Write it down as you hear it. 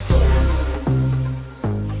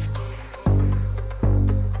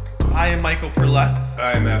am Michael Perlette.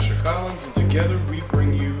 I'm Asher Collins, and together we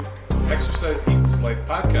bring you Exercise Equals Life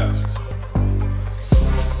podcast.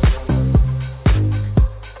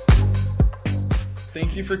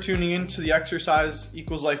 Thank you for tuning in to the Exercise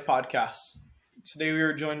Equals Life podcast. Today we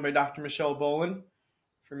are joined by Dr. Michelle Boland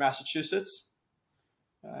from Massachusetts.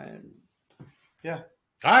 Hi.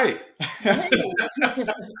 Hey.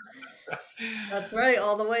 That's right,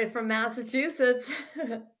 all the way from Massachusetts.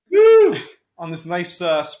 Woo! On this nice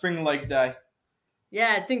spring-like day.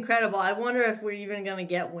 Yeah, it's incredible. I wonder if we're even going to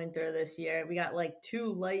get winter this year. We got like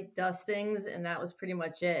 2 light dustings, and that was pretty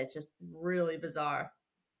much it. It's just really bizarre.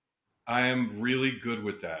 I am really good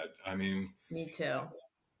with that. I mean, Me too.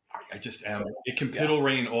 I just am. It can piddle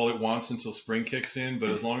rain all it wants until spring kicks in,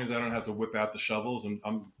 but as long as I don't have to whip out the shovels,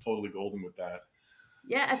 I'm totally golden with that.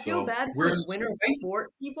 Yeah, I feel bad for we're winter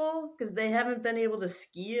sport people because they haven't been able to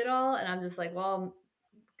ski at all. And I'm just like, well,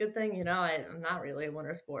 good thing, I'm not really a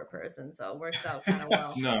winter sport person, so it works out kind of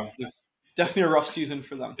well. No, Definitely a rough season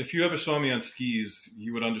for them. if you ever saw me on skis,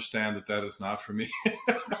 you would understand that that is not for me.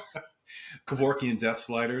 Kevorkian death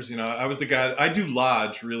sliders, I was the guy. I do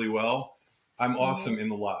lodge really well. I'm awesome in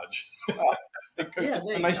the lodge.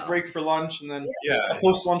 A nice break for lunch, and then Yeah, a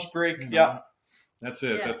post-lunch break. Yeah. that's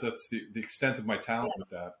it. Yeah. That's the extent of my talent with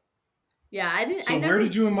that. Yeah, I didn't. So where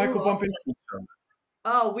did you and Michael bump into each other?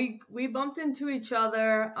 Oh, we bumped into each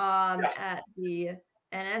other Yes. at the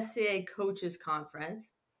NSCA Coaches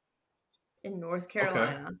Conference in North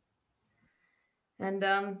Carolina. And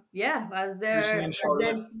I was there. Recently in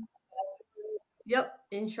Charlotte. Yep,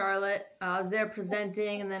 in Charlotte. I was there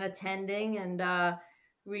presenting and then attending, and I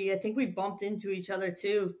think we bumped into each other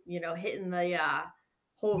too. Hitting the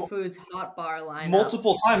Whole Foods hot bar line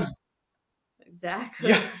Multiple times. Exactly.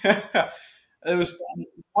 Yeah. It was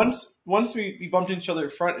once we bumped into each other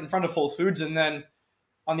in front of Whole Foods, and then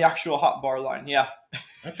on the actual hot bar line. Yeah.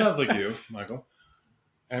 That sounds like you, Michael,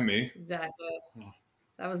 and me. Exactly.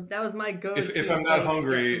 That was my go-to. If I'm not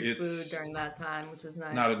hungry, food it's during that time, which was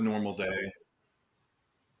nice. not a normal day.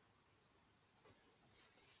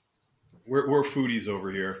 We're foodies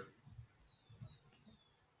over here.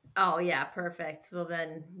 Oh yeah, perfect. Well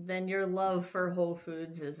then your love for Whole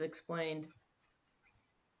Foods is explained.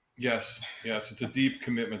 Yes, it's a deep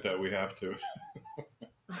commitment that we have to.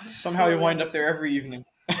 Somehow you wind up there every evening.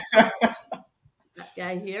 Yeah,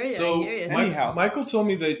 I hear you. So, I hear you. Anyhow. Michael told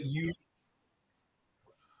me that you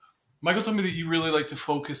really like to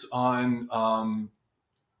focus on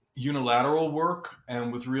unilateral work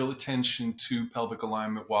and with real attention to pelvic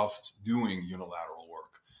alignment whilst doing unilateral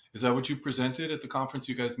work. Is that what you presented at the conference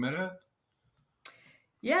you guys met at?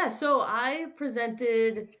 Yeah, so I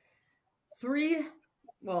presented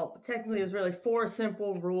technically it was really 4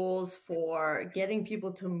 simple rules for getting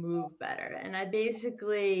people to move better. And I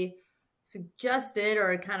basically suggested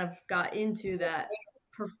or kind of got into that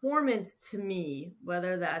performance to me,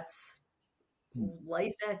 whether that's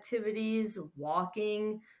life activities,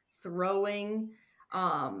 walking, throwing,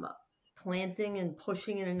 planting and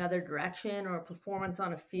pushing in another direction, or performance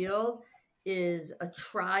on a field, is a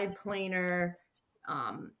triplanar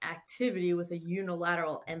activity with a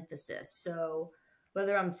unilateral emphasis. So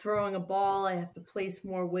whether I'm throwing a ball, I have to place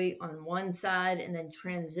more weight on one side and then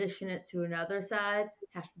transition it to another side.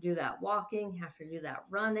 Have to do that walking, have to do that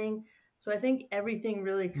running. So I think everything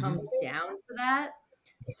really comes down to that.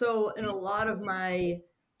 So in a lot of my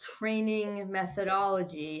training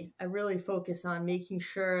methodology, I really focus on making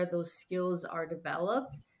sure those skills are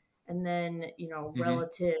developed, and then,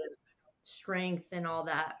 relative strength and all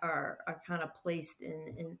that are kind of placed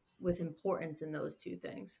in with importance in those 2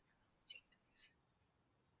 things.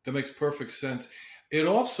 That makes perfect sense. It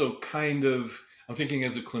also kind of, I'm thinking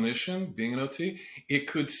as a clinician, being an OT, it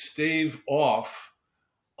could stave off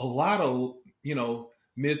a lot of,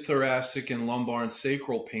 mid-thoracic and lumbar and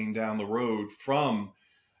sacral pain down the road from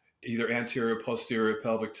either anterior, posterior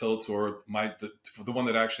pelvic tilts, or the one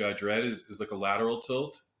that actually I dread is like a lateral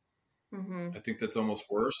tilt. Mm-hmm. I think that's almost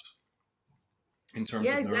worse in terms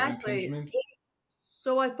of nerve impingement.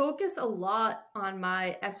 So I focus a lot on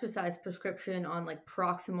my exercise prescription on like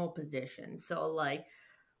proximal position. So like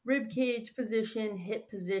rib cage position, hip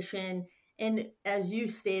position. And as you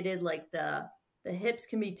stated, like the hips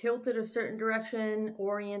can be tilted a certain direction,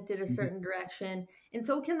 oriented a certain direction, and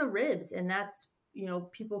so can the ribs. And that's,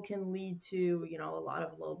 people can lead to, a lot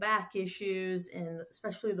of low back issues, and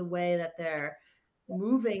especially the way that they're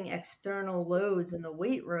moving external loads in the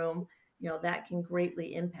weight room, that can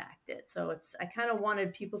greatly impact it. So I kind of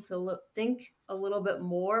wanted people to think a little bit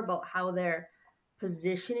more about how they're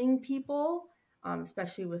positioning people,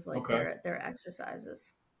 especially with their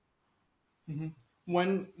exercises. Mm-hmm.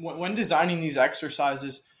 When designing these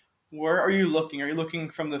exercises, where are you looking? Are you looking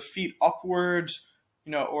from the feet upwards,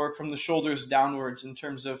 or from the shoulders downwards in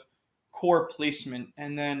terms of core placement?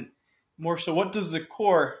 And then more so, what does the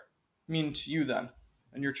core mean to you then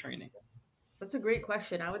in your training? That's a great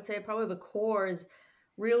question. I would say probably the core is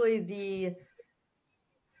really the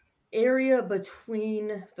area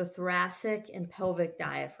between the thoracic and pelvic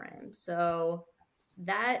diaphragm. So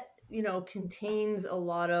that, contains a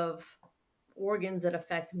lot of organs that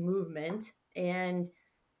affect movement and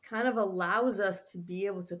kind of allows us to be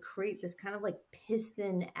able to create this kind of like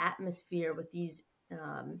piston atmosphere with these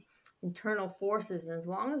internal forces. And as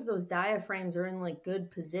long as those diaphragms are in like good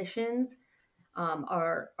positions,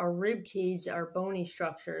 our rib cage, our bony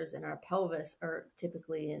structures, and our pelvis are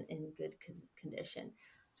typically in good condition.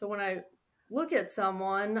 So when I look at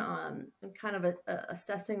someone, I'm kind of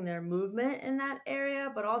assessing their movement in that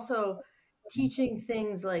area, but also teaching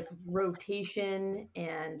things like rotation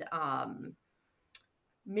and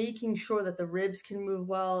making sure that the ribs can move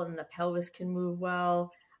well and the pelvis can move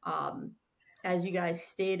well. Um, as you guys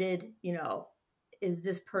stated, is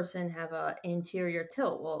this person have a anterior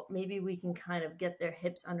tilt? Well, maybe we can kind of get their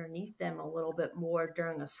hips underneath them a little bit more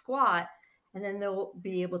during a squat, and then they'll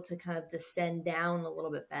be able to kind of descend down a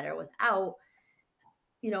little bit better without,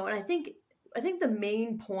 and I think the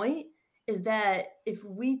main point is that if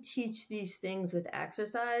we teach these things with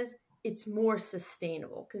exercise, it's more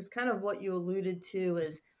sustainable, because kind of what you alluded to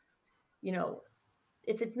is, you know,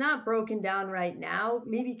 if it's not broken down right now,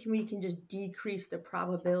 maybe we can just decrease the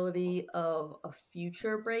probability of a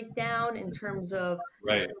future breakdown in terms of,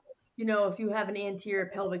 Right. if you have an anterior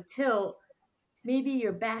pelvic tilt, maybe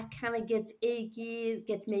your back kind of gets achy,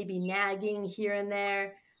 gets maybe nagging here and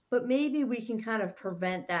there, but maybe we can kind of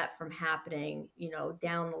prevent that from happening,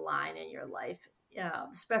 down the line in your life.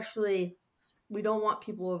 Especially, we don't want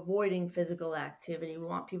people avoiding physical activity. We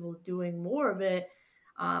want people doing more of it.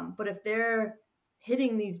 But if they're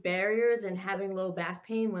hitting these barriers and having low back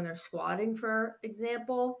pain when they're squatting, for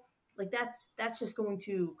example, like that's just going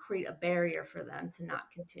to create a barrier for them to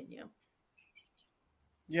not continue.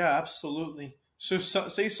 Yeah, absolutely. So,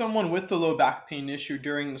 say someone with the low back pain issue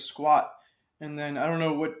during the squat, and then I don't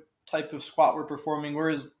know what type of squat we're performing, where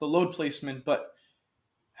is the load placement, but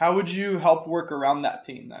how would you help work around that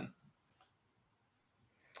pain then?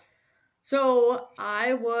 So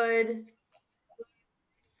I would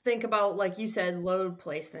think about, like you said, load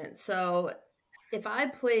placement. So if I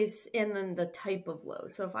place, and then the type of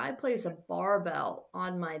load. So if I place a barbell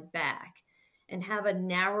on my back and have a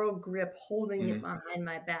narrow grip holding it behind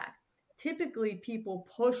my back, typically people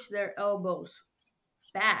push their elbows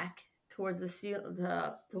back towards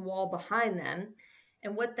the wall behind them.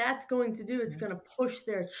 And what that's going to do, it's going to push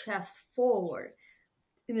their chest forward,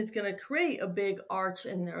 and it's going to create a big arch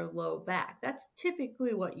in their low back. That's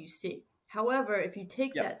typically what you see. However, if you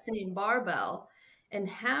take Yeah. that same barbell and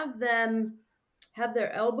have them have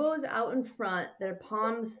their elbows out in front, their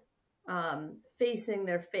palms facing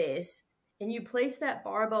their face, and you place that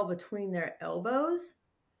barbell between their elbows,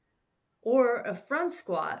 or a front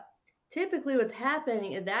squat, typically what's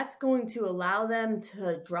happening is that's going to allow them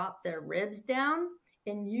to drop their ribs down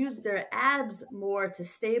and use their abs more to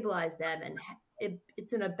stabilize them, and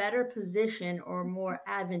it's in a better position or more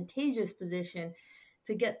advantageous position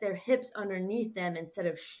to get their hips underneath them instead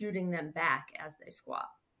of shooting them back as they squat.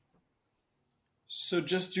 So,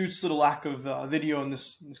 just due to the lack of video in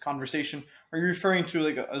this conversation, are you referring to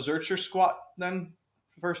like a Zercher squat then?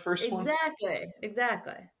 First one?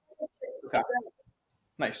 Exactly. Okay.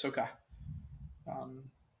 Nice. Okay.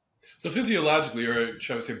 Um, So physiologically, or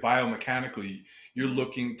shall I say biomechanically, you're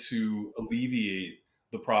looking to alleviate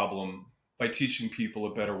the problem by teaching people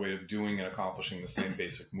a better way of doing and accomplishing the same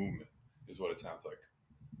basic movement, is what it sounds like.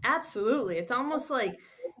 Absolutely. It's almost like,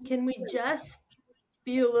 can we just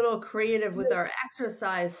be a little creative with our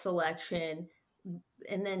exercise selection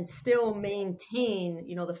and then still maintain,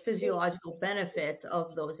 the physiological benefits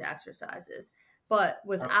of those exercises, but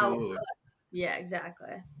without, Absolutely. yeah,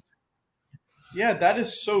 exactly. Yeah, that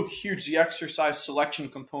is so huge, the exercise selection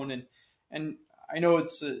component. And I know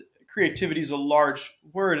creativity is a large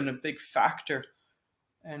word and a big factor,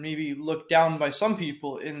 and maybe looked down by some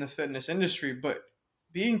people in the fitness industry, but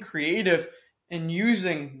being creative and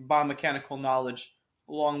using biomechanical knowledge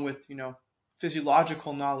along with,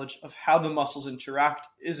 physiological knowledge of how the muscles interact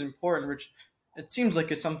is important, which it seems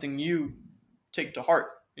like it's something you take to heart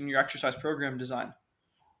in your exercise program design.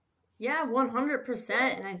 Yeah, 100%.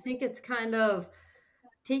 And I think it's kind of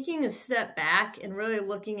taking a step back and really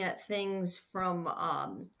looking at things from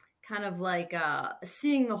kind of like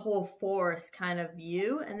seeing the whole forest kind of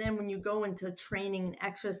view. And then when you go into training and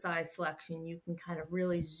exercise selection, you can kind of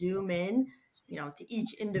really zoom in to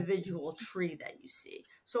each individual tree that you see.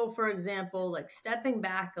 So for example, like stepping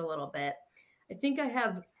back a little bit, I think I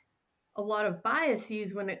have a lot of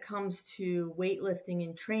biases when it comes to weightlifting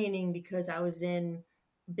and training because I was in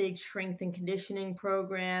big strength and conditioning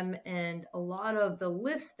program, and a lot of the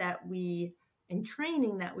lifts that we in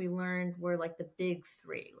training that we learned were like the big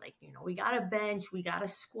three. Like, we got to bench, we got to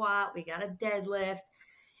squat, we got to deadlift.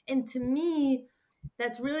 And to me,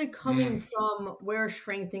 that's really coming Mm. from where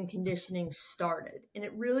strength and conditioning started. And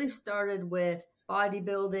it really started with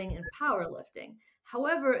bodybuilding and powerlifting.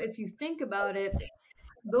 However, if you think about it,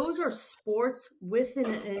 those are sports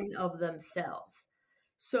within and of themselves.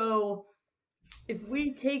 So if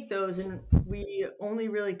we take those and we only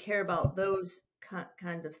really care about those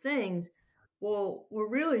kinds of things, well, we're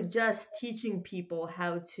really just teaching people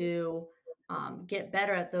how to get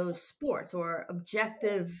better at those sports or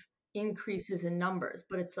objective increases in numbers.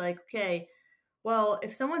 But it's like, okay, well,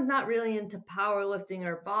 if someone's not really into powerlifting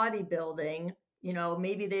or bodybuilding,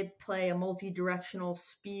 maybe they play a multi-directional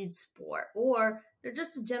speed sport or they're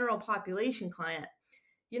just a general population client,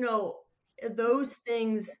 you know, those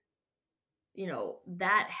things,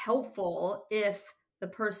 that helpful if the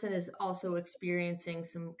person is also experiencing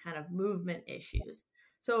some kind of movement issues.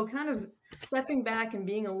 So kind of stepping back and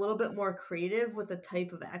being a little bit more creative with the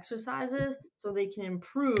type of exercises so they can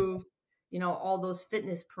improve, all those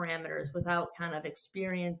fitness parameters without kind of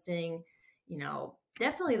experiencing,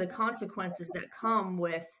 definitely the consequences that come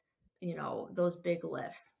with, those big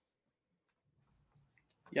lifts.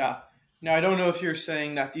 Yeah. Now, I don't know if you're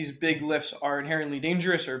saying that these big lifts are inherently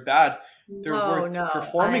dangerous or bad. They're No, worth no, I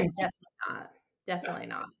performing, definitely not. Definitely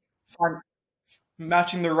not. find,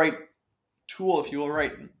 matching the right tool, if you will,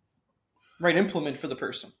 right implement for the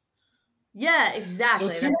person. Yeah, So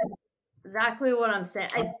it exactly. seems. That's exactly what I'm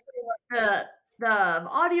saying. The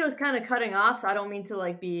audio is kind of cutting off, so I don't mean to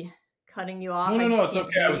like be cutting you off. No, I no, just no. It's can't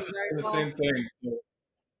okay. hear I was you just very doing the well. same thing. So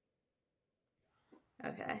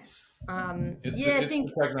Okay. it's Yeah, I it's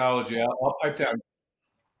think the technology. I'll pipe down.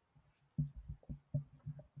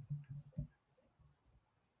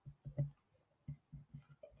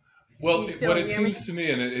 can Well, you what still it hear me? seems to me,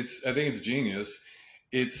 and I think it's genius.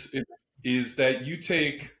 It is that you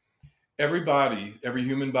take every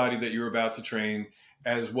human body that you're about to train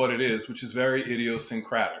as what it is, which is very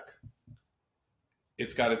idiosyncratic.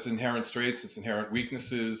 It's got its inherent strengths, its inherent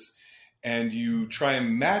weaknesses, and you try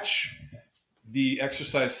and match the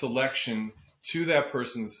exercise selection to that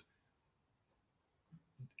person's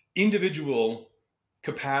individual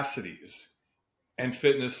capacities and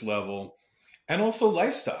fitness level and also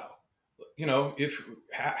lifestyle. If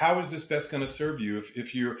how is this best going to serve you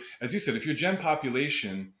if you're, as you said, if you're gen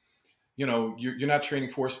population, you're not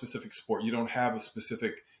training for a specific sport, you don't have a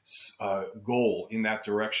specific goal in that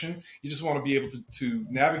direction, you just want to be able to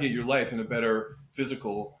navigate your life in a better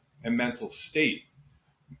physical and mental state.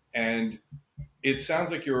 And it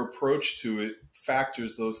sounds like your approach to it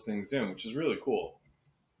factors those things in, which is really cool.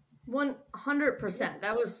 100%.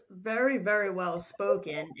 That was very, very well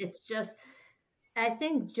spoken. It's just, I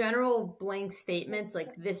think general blank statements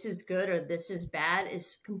like this is good or this is bad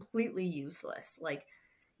is completely useless. Like,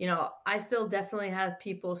 I still definitely have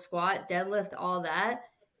people squat, deadlift, all that.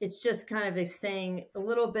 It's just kind of saying a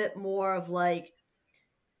little bit more of like,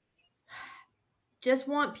 just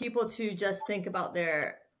want people to just think about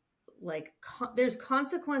their like there's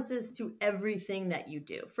consequences to everything that you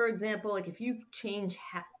do. For example, like if you change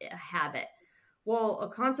a habit, well, a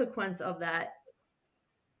consequence of that,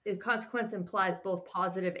 the consequence implies both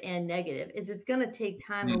positive and negative, is it's going to take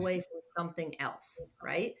time Mm, away from something else,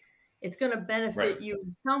 right? It's going to right. benefit you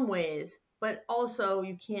in some ways, but also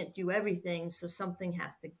you can't do everything, so something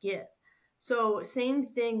has to give. So same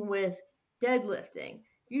thing with deadlifting.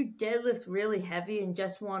 If you deadlift really heavy and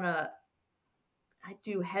just want to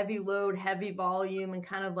do heavy load, heavy volume, and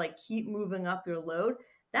kind of like keep moving up your load,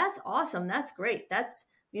 that's awesome. That's great. That's,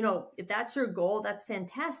 if that's your goal, that's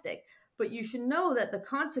fantastic. But you should know that the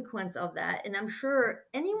consequence of that, and I'm sure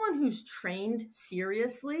anyone who's trained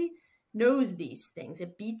seriously knows these things.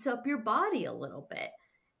 It beats up your body a little bit.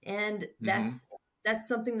 And Hmm. that's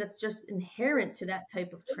something that's just inherent to that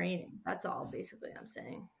type of training. That's all basically I'm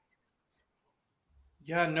saying.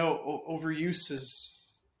 Yeah, no, overuse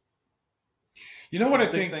You know what is I a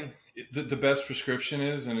big think thing. the best prescription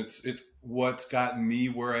is, and it's what's gotten me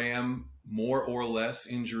where I am more or less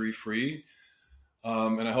injury free,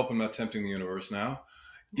 and I hope I'm not tempting the universe now,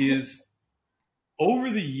 is over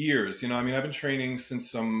the years, I've been training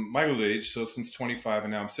since Michael's age, so since 25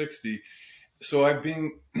 and now I'm 60. So I've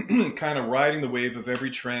been kind of riding the wave of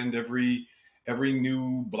every trend, every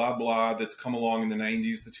new blah blah that's come along in the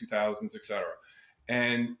 90s, the 2000s, etc.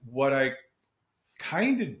 And what I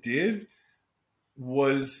kind of did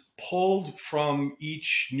was pulled from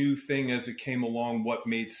each new thing as it came along what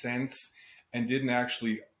made sense and didn't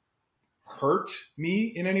actually hurt me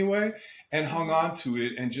in any way, and hung on to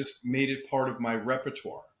it and just made it part of my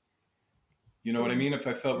repertoire. You know what I mean? If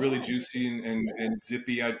I felt really juicy and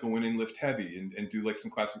zippy, I'd go in and lift heavy and do like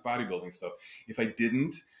some classic bodybuilding stuff. If I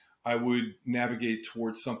didn't, I would navigate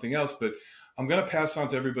towards something else. But I'm going to pass on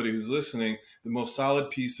to everybody who's listening the most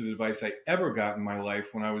solid piece of advice I ever got in my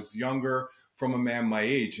life when I was younger from a man my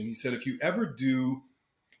age. And he said, if you ever do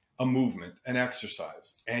a movement, an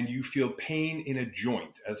exercise, and you feel pain in a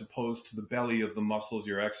joint as opposed to the belly of the muscles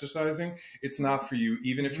you're exercising, it's not for you,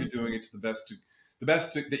 even if you're doing it to the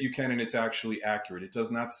best that you can, and it's actually accurate. It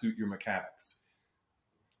does not suit your mechanics.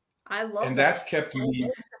 I love and that. that's kept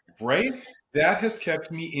me right. That has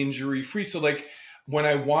kept me injury free. So like when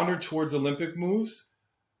I wandered towards Olympic moves,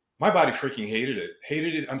 my body freaking hated it.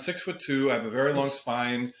 Hated it. I'm 6'2". I have a very long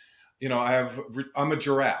spine. You know, I'm a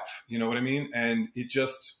giraffe. You know what I mean? And it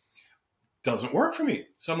just doesn't work for me.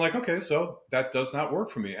 So I'm like, okay, so that does not work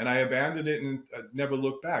for me. And I abandoned it and never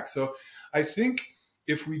looked back. So I think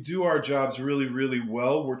if we do our jobs really, really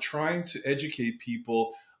well, we're trying to educate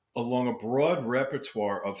people along a broad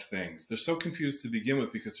repertoire of things. They're so confused to begin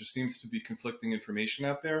with because there seems to be conflicting information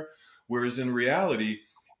out there. Whereas in reality,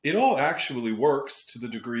 it all actually works to the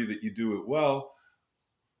degree that you do it well,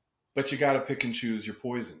 but you got to pick and choose your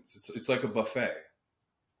poisons. It's like a buffet.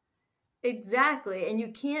 Exactly. And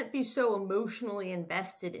you can't be so emotionally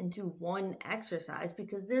invested into one exercise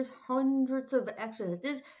because there's hundreds of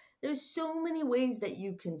exercises. There's so many ways that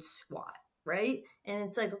you can squat, right? And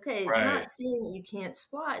it's like, okay, it's Right. not saying that you can't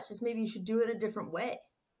squat. It's just maybe you should do it a different way.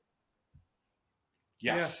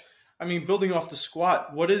 Yes. Yeah. I mean, building off the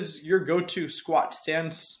squat, what is your go-to squat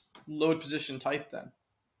stance load position type then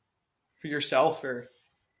for yourself? Or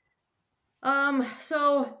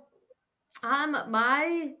So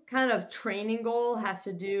my kind of training goal has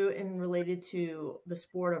to do in related to the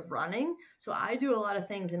sport of running. So I do a lot of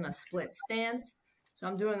things in a split stance. So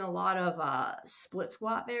I'm doing a lot of split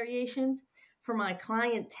squat variations. For my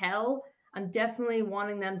clientele, I'm definitely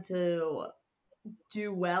wanting them to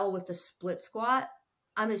do well with the split squat.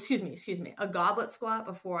 Excuse me, a goblet squat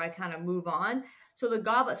before I kind of move on. So the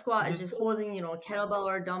goblet squat is just holding, a kettlebell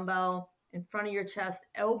or a dumbbell in front of your chest,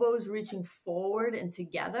 elbows reaching forward and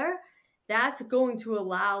together. That's going to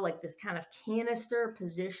allow like this kind of canister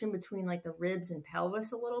position between like the ribs and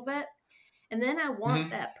pelvis a little bit. And then I want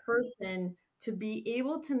that person to be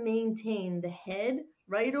able to maintain the head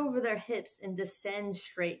right over their hips and descend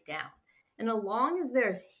straight down. And as long as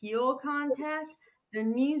there's heel contact, their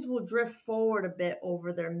knees will drift forward a bit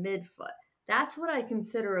over their midfoot. That's what I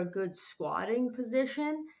consider a good squatting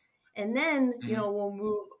position. And then, we'll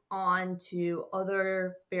move on to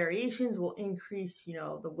other variations. We'll increase,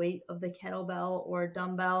 the weight of the kettlebell or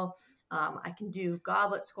dumbbell. I can do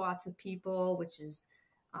goblet squats with people, which is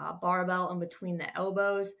barbell in between the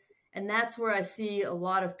elbows. And that's where I see a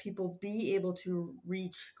lot of people be able to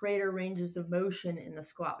reach greater ranges of motion in the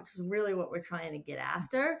squat, which is really what we're trying to get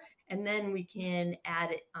after. And then we can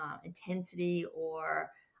add intensity or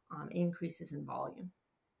increases in volume.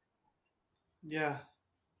 yeah,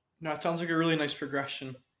 no, it sounds like a really nice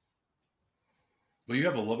progression. Well, you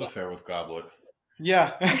have a love affair with goblet.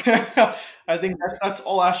 Yeah, I think that's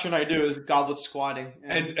all Asher and I do is goblet squatting,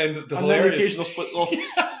 And the and then the occasional split,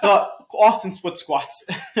 often split squats.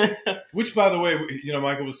 Which, by the way,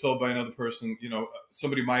 Michael was told by another person,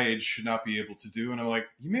 somebody my age should not be able to do. And I'm like,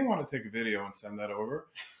 you may want to take a video and send that over.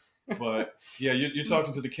 But yeah, you're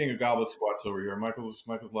talking to the king of goblet squats over here. Michael's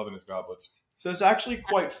loving his goblets. So it's actually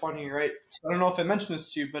quite funny, right? So I don't know if I mentioned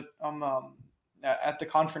this to you, but I'm at the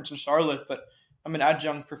conference in Charlotte, but I'm an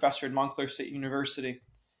adjunct professor at Montclair State University.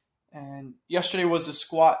 And yesterday was the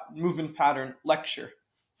squat movement pattern lecture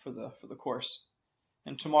for the course.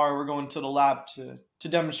 And tomorrow we're going to the lab to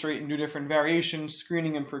demonstrate and do different variations,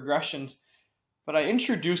 screening, and progressions. But I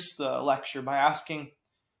introduced the lecture by asking,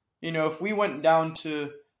 if we went down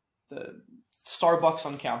to the Starbucks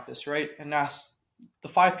on campus, right, and asked the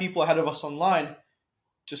 5 people ahead of us online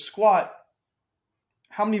to squat,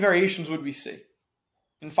 how many variations would we see?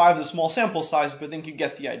 And 5 is a small sample size, but I think you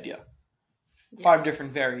get the idea. 5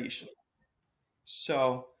 different variations.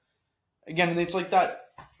 So, again, it's like that.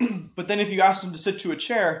 But then if you ask them to sit to a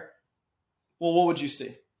chair, well, what would you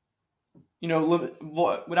see?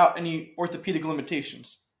 Without any orthopedic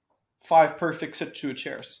limitations. 5 perfect sit to a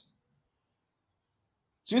chairs.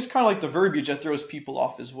 So it's kind of like the verbiage that throws people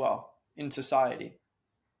off as well in society.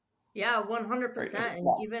 Yeah, 100%. Right. And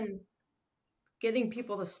even getting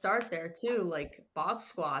people to start there too, like box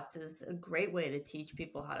squats is a great way to teach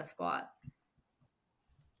people how to squat.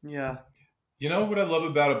 Yeah. You know what I love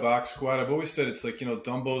about a box squat? I've always said it's like,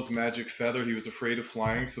 Dumbo's magic feather. He was afraid of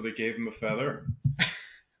flying, so they gave him a feather.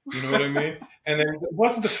 You know what I mean? And then it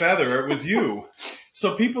wasn't the feather, it was you.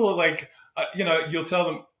 So people are like, you'll tell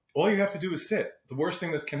them, all you have to do is sit. The worst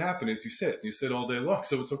thing that can happen is you sit. You sit all day long,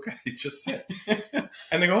 so it's okay. Just sit.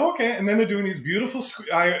 And they go, okay. And then they're doing these beautiful,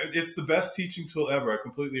 it's the best teaching tool ever. I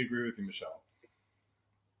completely agree with you, Michelle.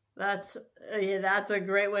 That's that's a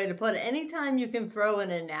great way to put it. Anytime you can throw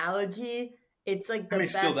an analogy, it's like I the may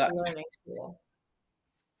steal best that. learning tool.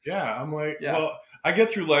 Yeah, I'm like, Yeah. well, I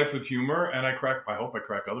get through life with humor, and I hope I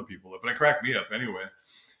crack other people up, but I crack me up anyway.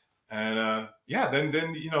 And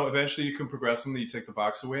then eventually you can progress them. You take the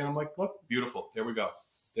box away, and I'm like, look, beautiful. There we go.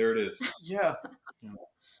 There it is. Yeah. You know,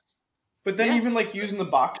 But then Yeah. even like using the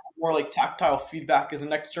box more like tactile feedback as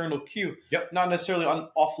an external cue. Yep. Not necessarily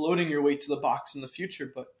offloading your weight to the box in the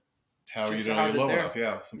future, but how just you to know have you're it low there. enough.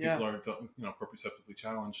 Yeah, some Yeah. people are proprioceptively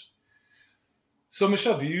challenged. So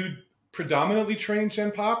Michelle, do you predominantly train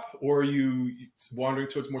Gen Pop, or are you wandering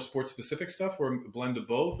towards more sports specific stuff, or a blend of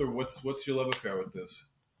both, or what's your love affair with this?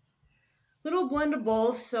 Little blend of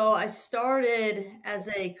both. So I started as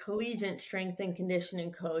a collegiate strength and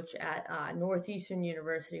conditioning coach at Northeastern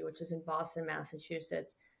University, which is in Boston,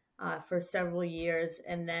 Massachusetts, for several years,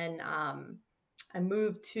 and then I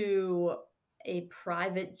moved to a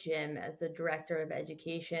private gym as the director of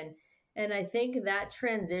education. And I think that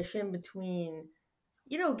transition between,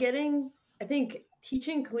 getting, I think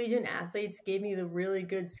teaching collegiate athletes gave me the really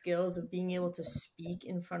good skills of being able to speak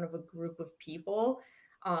in front of a group of people.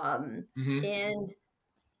 Um, Mm-hmm. and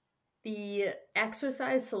the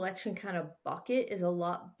exercise selection kind of bucket is a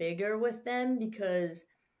lot bigger with them because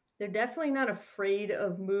they're definitely not afraid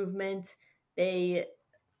of movement. They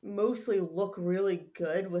mostly look really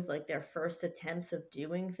good with like their first attempts of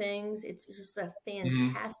doing things. It's just a Mm-hmm.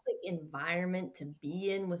 fantastic environment to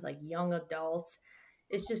be in with like young adults.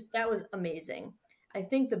 It's just that was amazing. I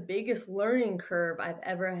think the biggest learning curve I've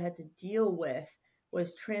ever had to deal with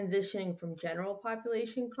was transitioning from general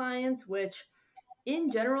population clients, which in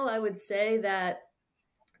general I would say that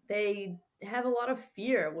they have a lot of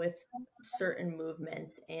fear with certain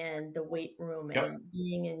movements and the weight room Yep. and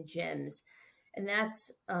being in gyms. And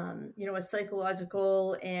that's a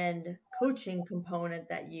psychological and coaching component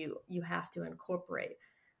that you have to incorporate.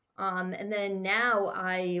 And then now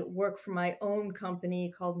I work for my own company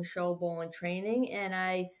called Michelle Boland Training, and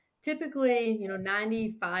I typically,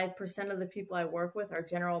 95% of the people I work with are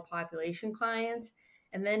general population clients.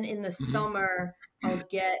 And then in the Mm-hmm. summer, I'll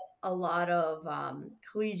get a lot of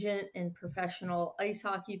collegiate and professional ice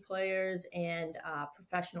hockey players and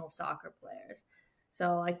professional soccer players.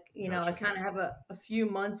 So I Gotcha. kind of have a few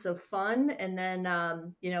months of fun, and then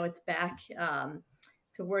it's back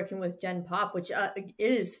to working with Gen Pop, which it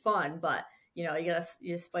is fun, but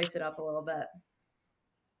you spice it up a little bit.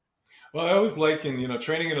 Well, I always liken,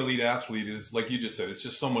 training an elite athlete is like you just said, it's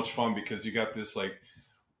just so much fun because you got this like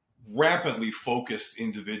rapidly focused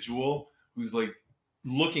individual who's like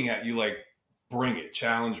looking at you like, bring it,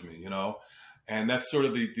 challenge me, And that's sort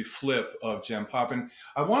of the flip of Gen Pop. And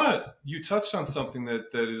you touched on something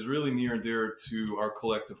that is really near and dear to our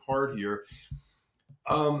collective heart here.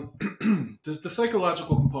 The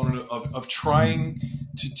psychological component of trying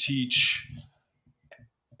to teach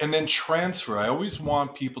and then transfer. I always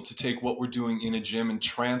want people to take what we're doing in a gym and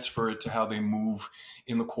transfer it to how they move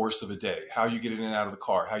in the course of a day, how you get in and out of the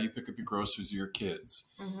car, how you pick up your groceries or your kids.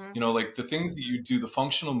 Mm-hmm. Like the things that you do, the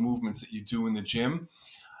functional movements that you do in the gym,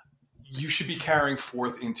 you should be carrying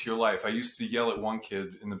forth into your life. I used to yell at one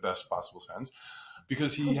kid in the best possible sense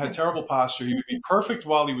because he had terrible posture. He would be perfect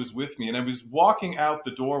while he was with me. And I was walking out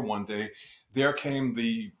the door one day. There came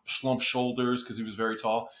the slump shoulders because he was very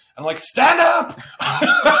tall. And I'm like, stand up!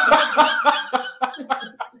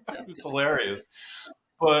 It was hilarious.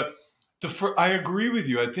 But I agree with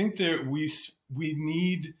you. I think that we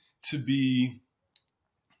need to be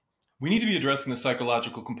addressing the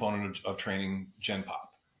psychological component of training Gen Pop.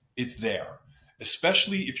 It's there,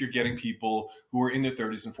 especially if you're getting people who are in their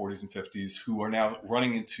 30s and 40s and 50s who are now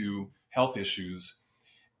running into health issues,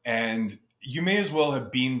 and you may as well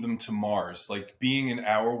have beamed them to Mars. Like being in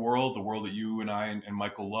our world, the world that you and I and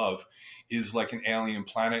Michael love, is like an alien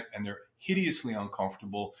planet, and they're hideously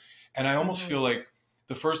uncomfortable. And I almost feel like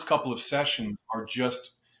the first couple of sessions are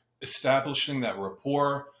just establishing that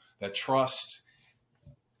rapport, that trust,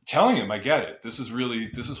 telling him, I get it. This is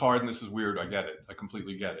hard and this is weird. I get it. I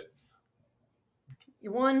completely get it.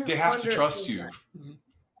 They have to trust you.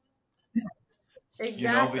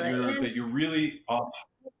 Exactly. That you're really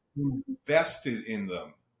invested in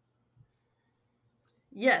them.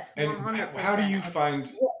 Yes, 100%. And how do you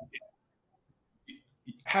find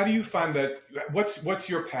how do you find that? What's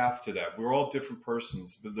your path to that? We're all different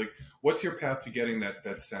persons, but like, what's your path to getting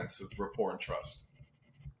that sense of rapport and trust?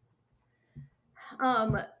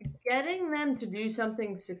 Um, Getting them to do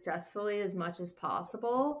something successfully as much as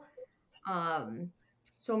possible. Um,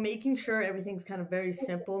 so making sure everything's kind of very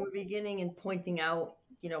simple in the beginning and pointing out,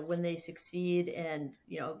 when they succeed and,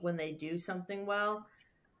 when they do something well.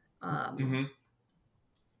 Um, Mm-hmm.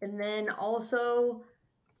 and then also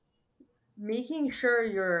making sure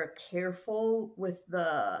you're careful with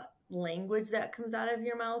the language that comes out of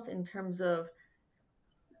your mouth in terms of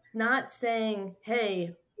it's not saying,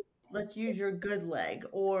 hey, let's use your good leg,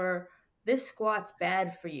 or this squat's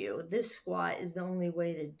bad for you. This squat is the only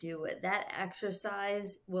way to do it. That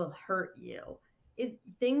exercise will hurt you.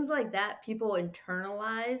 Things like that people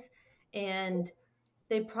internalize, and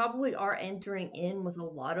they probably are entering in with a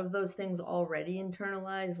lot of those things already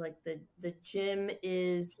internalized. Like the gym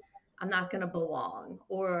is, I'm not going to belong,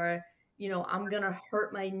 or I'm going to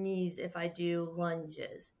hurt my knees if I do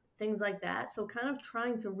lunges, things like that. So kind of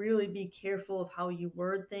trying to really be careful of how you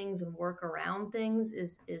word things and work around things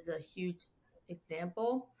is a huge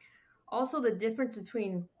example. Also, the difference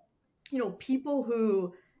between people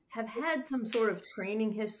who have had some sort of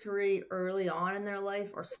training history early on in their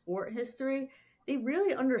life or sport history, they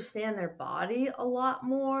really understand their body a lot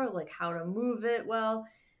more, like how to move it well.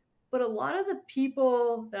 But a lot of the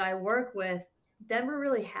people that I work with never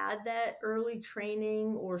really had that early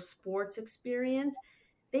training or sports experience.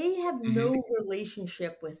 They have Mm-hmm. no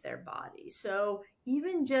relationship with their body. So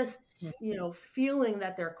even just, feeling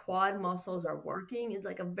that their quad muscles are working is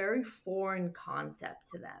like a very foreign concept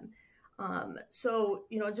to them. So,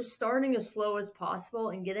 just starting as slow as possible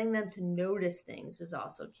and getting them to notice things is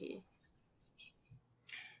also key.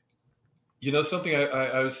 You know something?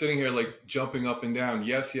 I was sitting here like jumping up and down.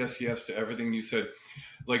 Yes, yes, yes to everything you said.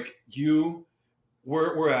 Like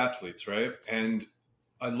we're athletes, right? And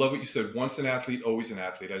I love what you said. Once an athlete, always an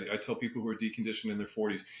athlete. I tell people who are deconditioned in their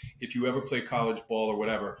 40s, if you ever play college ball or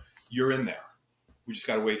whatever, you're in there. We just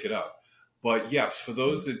got to wake it up. But yes, for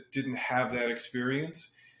those that didn't have that experience,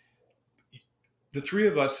 the three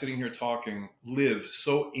of us sitting here talking live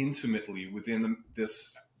so intimately within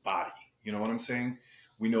this body. You know what I'm saying?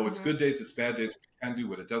 We know it's Mm-hmm. good days, it's bad days. We can do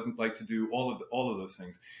what it doesn't like to do. All of those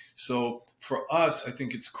things. So for us, I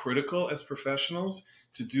think it's critical as professionals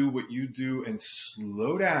to do what you do and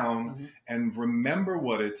slow down Mm-hmm. and remember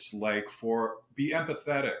what it's like be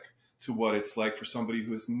empathetic to what it's like for somebody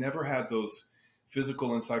who has never had those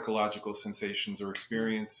physical and psychological sensations or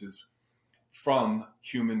experiences from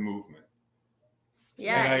human movement.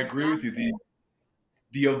 And Yeah, I agree with you. exactly.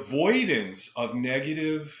 The avoidance of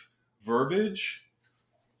negative verbiage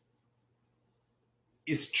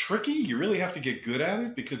is tricky. You really have to get good at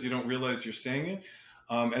it because you don't realize you're saying it.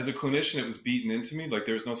 As a clinician, it was beaten into me. Like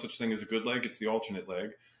there's no such thing as a good leg. It's the alternate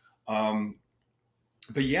leg. Um,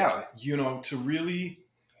 but yeah, to really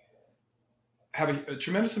have a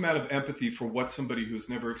tremendous amount of empathy for what somebody who's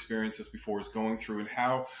never experienced this before is going through, and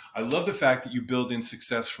how I love the fact that you build in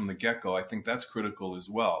success from the get-go. I think that's critical as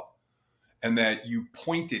well. And that you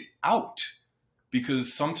point it out,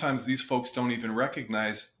 because sometimes these folks don't even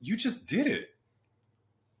recognize you just did it.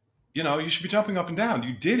 You should be jumping up and down.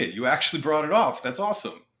 You did it. You actually brought it off. That's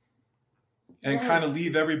awesome. And kind Yes. of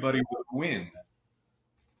leave everybody with a win.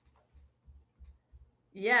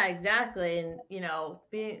 Yeah, exactly. And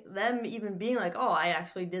being like, "Oh, I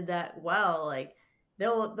actually did that well." Like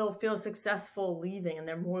they'll feel successful leaving, and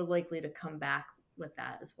they're more likely to come back with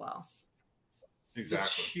that as well. It's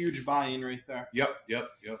Exactly. huge buy-in right there. Yep, yep,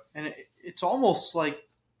 yep. And it's almost like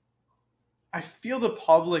I feel the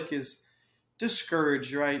public is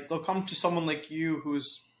discouraged, right? They'll come to someone like you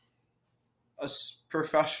who's a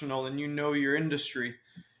professional and you know your industry.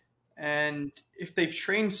 And if they've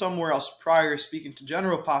trained somewhere else prior, speaking to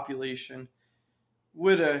general population,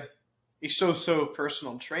 would a so-so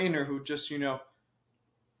personal trainer who just,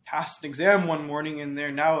 passed an exam one morning and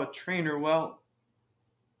they're now a trainer, well,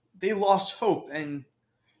 they lost hope. And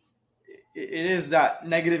it is that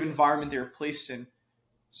negative environment they were placed in.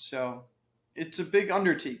 So it's a big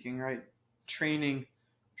undertaking, right? Training,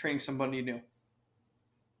 training somebody new.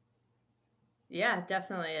 Yeah, it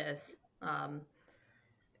definitely is. Um,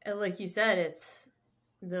 and like you said, it's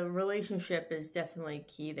the relationship is definitely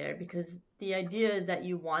key there, because the idea is that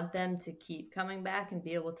you want them to keep coming back and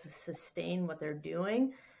be able to sustain what they're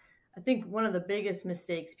doing. I think one of the biggest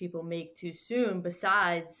mistakes people make too soon,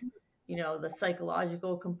 besides the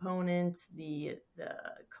psychological component, the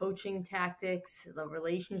coaching tactics, the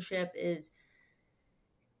relationship, is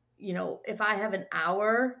if I have an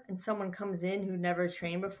hour and someone comes in who never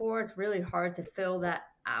trained before, it's really hard to fill that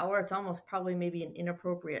hour. It's almost probably maybe an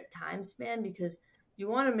inappropriate time span, because you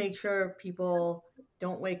want to make sure people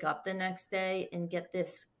don't wake up the next day and get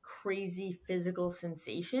this crazy physical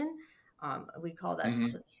sensation. We call that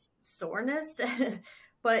Hmm. soreness.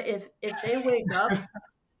 But if they wake up,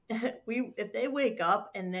 if they wake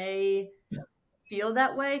up and they feel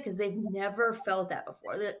that way because they've never felt that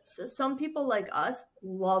before. So some people like us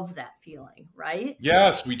love that feeling, right?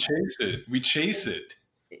 Yes, we chase it. We chase it.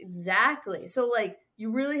 Exactly. So like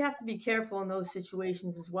you really have to be careful in those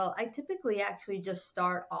situations as well. I typically actually just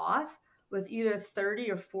start off with either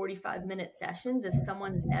 30 or 45-minute sessions if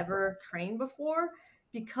someone's never trained before,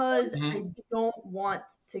 because I Hmm. don't want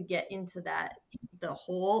to get into the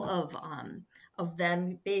hole of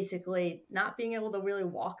them basically not being able to really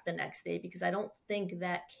walk the next day, because I don't think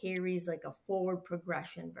that carries like a forward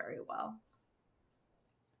progression very well.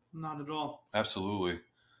 Not at all. Absolutely.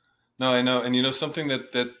 No, I know. And something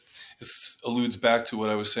that alludes back to what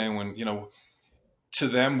I was saying when, to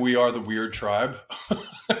them, we are the weird tribe.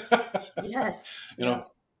 Yes. you Yeah. know,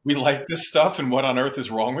 we like this stuff, and what on earth is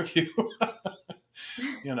wrong with you?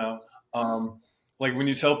 you know, um, like when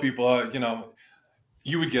you tell people,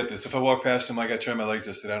 you would get this. If I walk past him, like I train my legs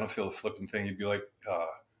yesterday, I don't feel a flipping thing. You'd be like,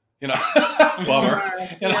 you know, bummer.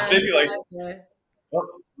 Yeah, yeah, They'd be like, exactly. well,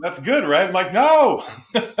 that's good, right? I'm like, no,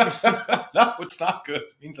 no, it's not good.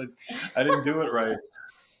 It means I didn't do it right.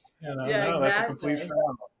 Yeah, No, that's a complete exactly.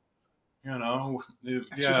 fail.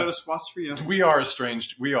 Exercise out Yeah, of spots for you. we are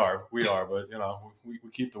estranged. We are, but we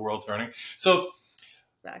keep the world turning. So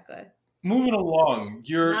Exactly. moving along,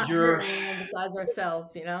 Not you're hurting anyone besides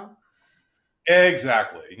ourselves, you know?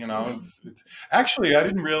 exactly. It's actually I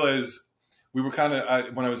didn't realize we were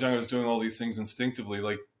when I was young, I was doing all these things instinctively.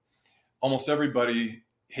 Like almost everybody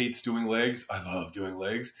hates doing legs. I love doing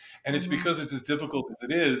legs, and it's Hmm. because it's as difficult as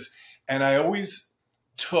it is. And I always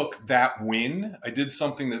took that win. I did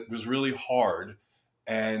something that was really hard,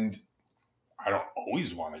 and I don't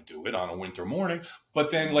always want to do it on a winter morning.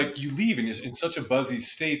 But then, like, you leave and you're in such a buzzy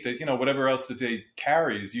state that whatever else the day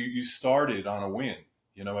carries, you started on a win.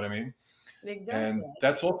 You know what I mean? Exactly. And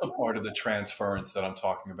that's also part of the transference that I'm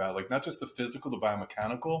talking about. Like, not just the physical, the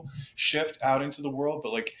biomechanical shift out into the world,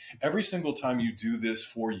 but like every single time you do this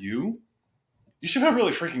for you, you should feel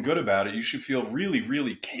really freaking good about it. You should feel really,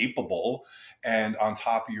 really capable and on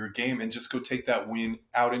top of your game, and just go take that win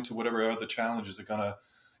out into whatever other challenges are going to,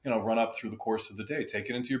 run up through the course of the day. Take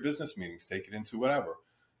it into your business meetings, take it into whatever.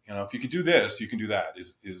 If you could do this, you can do that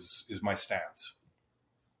is my stance.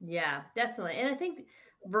 Yeah, definitely. And I think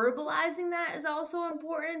verbalizing that is also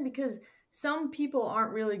important, because some people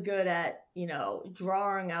aren't really good at,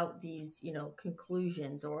 drawing out these,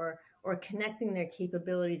 conclusions or connecting their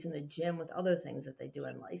capabilities in the gym with other things that they do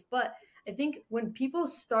in life. But I think when people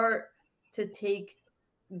start to take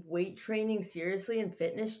weight training seriously and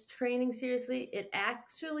fitness training seriously, it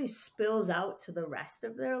actually spills out to the rest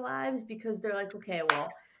of their lives, because they're like, okay, well,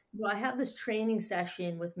 I have this training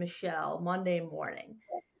session with Michelle Monday morning.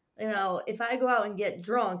 If I go out and get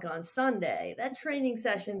drunk on Sunday, that training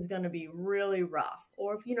session is going to be really rough.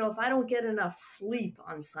 Or if I don't get enough sleep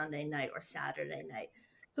on Sunday night or Saturday night.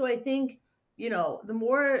 So I think, the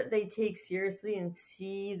more they take seriously and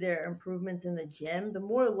see their improvements in the gym, the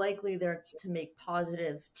more likely they're to make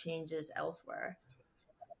positive changes elsewhere.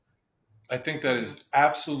 I think that is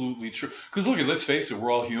absolutely true. Because let's face it,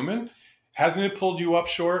 we're all human. Hasn't it pulled you up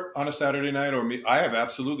short on a Saturday night or me? I have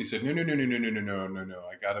absolutely said, no, no, no, no, no, no, no, no, no, no.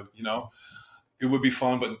 I gotta, it would be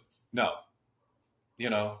fun, but no, you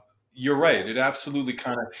know, you're right. It absolutely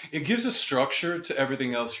it gives a structure to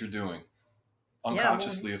everything else you're doing Yeah, well,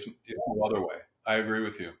 unconsciously, if no other way. I agree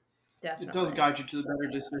with you. It does definitely. guide you to the better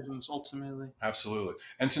decisions ultimately. Absolutely.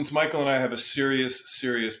 And since Michael and I have a serious,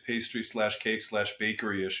 serious pastry slash cake slash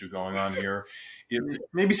bakery issue going on here,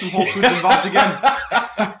 Maybe some Whole Foods involved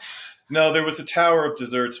again. No, there was a tower of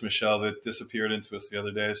desserts, Michelle, that disappeared into us the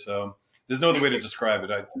other day. So there's no other way to describe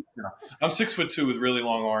it. I'm 6'2" with really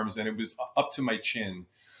long arms, and it was up to my chin.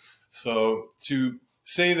 So to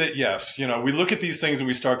say that, yes, we look at these things and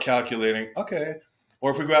we start calculating, okay.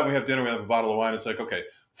 Or if we go out and we have dinner, we have a bottle of wine, it's like, okay,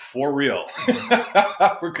 for real.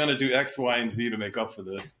 We're going to do X, Y, and Z to make up for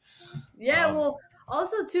this. Yeah, well,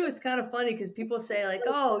 also too, it's kind of funny because people say like,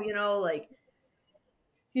 oh, like,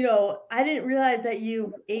 I didn't realize that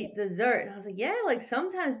you ate dessert. And I was like, yeah, like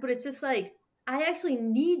sometimes, but it's just like, I actually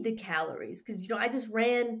need the calories because, I just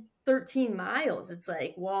ran 13 miles. It's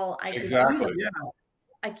like, well, I could eat Exactly. them.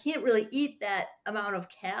 I can't really eat that amount of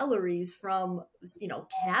calories from,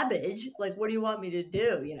 cabbage. Like, what do you want me to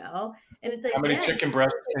do? And it's like, How many yeah, chicken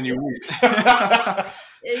breasts can you eat? No.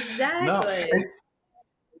 exactly.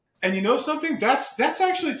 And you know something? That's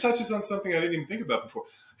actually touches on something I didn't even think about before.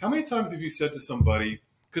 How many times have you said to somebody,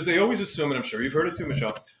 because they always assume, and I'm sure you've heard it too,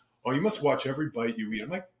 Michelle, oh, you must watch every bite you eat. I'm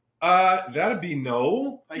like, that'd be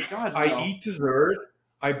no. My God, no. I eat dessert.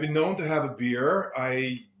 I've been known to have a beer.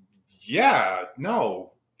 No.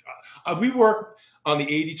 We work on the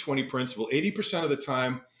 80-20 principle. 80% of the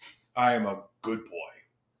time, I am a good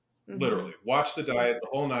boy. Literally. Watch the diet, the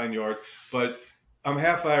whole 9 yards. But I'm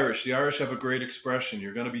half Irish. The Irish have a great expression.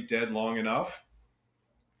 You're going to be dead long enough.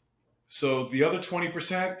 So the other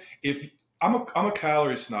 20%, if I'm a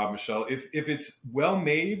calorie snob, Michelle. If it's well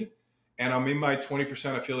made and I'm in my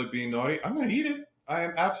 20%, I feel like being naughty, I'm going to eat it. I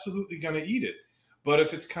am absolutely going to eat it. But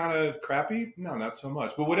if it's kind of crappy, no, not so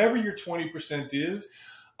much. But whatever your 20% is,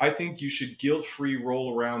 I think you should guilt-free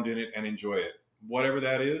roll around in it and enjoy it, whatever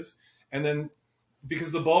that is. And then,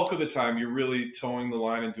 because the bulk of the time you're really towing the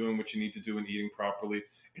line and doing what you need to do and eating properly,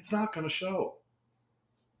 it's not going to show.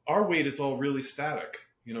 Our weight is all really static.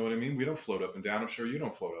 You know what I mean? We don't float up and down. I'm sure you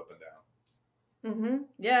don't float up and down.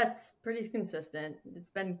 Yeah, it's pretty consistent. It's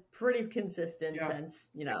been pretty consistent since,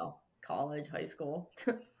 college, high school.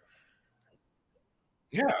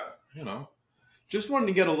 Yeah, Just wanted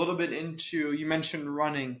to get a little bit into, you mentioned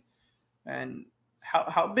running, and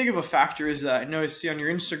how big of a factor is that? I know I see on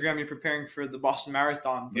your Instagram you're preparing for the Boston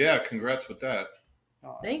Marathon. Yeah, congrats with that.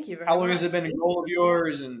 Thank you very How long much. has it been a goal of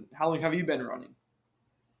yours, and how long have you been running?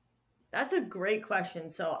 That's a great question.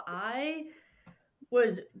 So I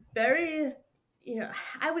was very,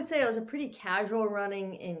 I would say I was a pretty casual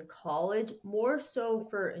running in college, more so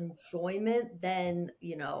for enjoyment than,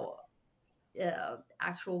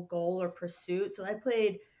 actual goal or pursuit. So I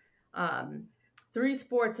played 3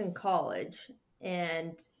 sports in college,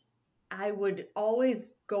 and I would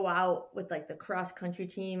always go out with like the cross country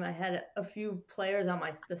team. I had a few players on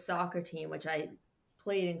the soccer team, which I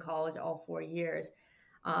played in college all 4 years.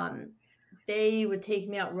 They would take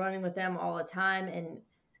me out running with them all the time. And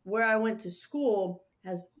where I went to school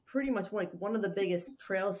has pretty much like one of the biggest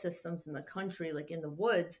trail systems in the country, like in the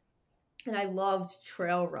woods. And I loved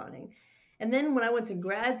trail running. And then when I went to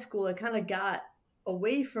grad school, I kind of got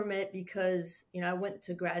away from it because, I went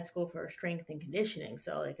to grad school for strength and conditioning.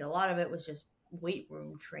 So like a lot of it was just weight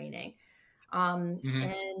room training. And,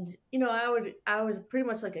 I was pretty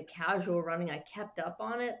much like a casual running. I kept up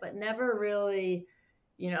on it, but never really,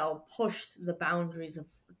 pushed the boundaries of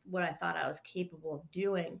what I thought I was capable of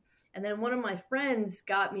doing. And then one of my friends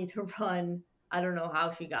got me to run, I don't know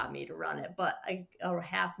how she got me to run it, but a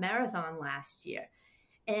half marathon last year.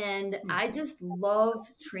 And I just loved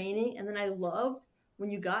training. And then I loved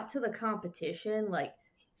when you got to the competition, like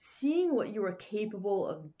seeing what you were capable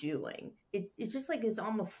of doing. It's just like it's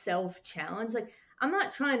almost self-challenge. Like I'm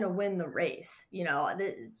not trying to win the race,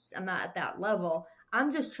 I'm not at that level. I'm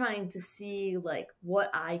just trying to see like what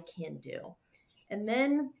I can do. And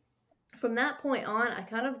then from that point on, I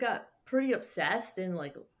kind of got pretty obsessed in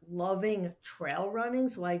like loving trail running.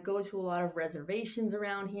 So I go to a lot of reservations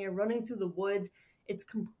around here, running through the woods. It's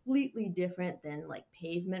completely different than like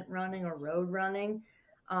pavement running or road running.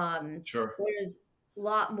 Sure. There's a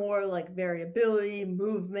lot more like variability,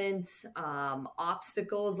 movement,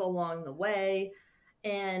 obstacles along the way.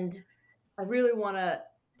 And I really want to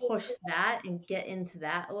push that and get into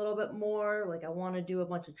that a little bit more. Like I want to do a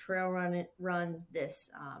bunch of trail runs this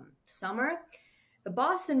summer. The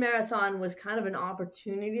Boston Marathon was kind of an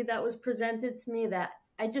opportunity that was presented to me that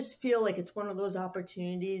I just feel like it's one of those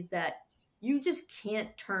opportunities that you just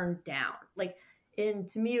can't turn down. Like, and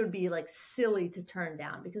to me, it would be like silly to turn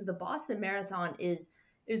down because the Boston Marathon is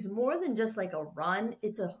more than just like a run.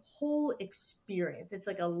 It's a whole experience. It's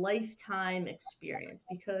like a lifetime experience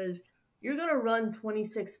because you're going to run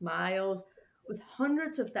 26 miles with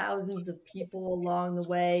hundreds of thousands of people along the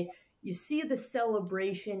way. You see the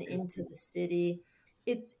celebration into the city.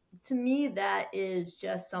 It's, to me, that is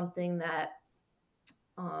just something that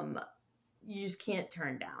you just can't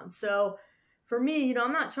turn down. So for me,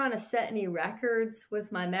 I'm not trying to set any records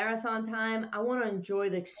with my marathon time. I want to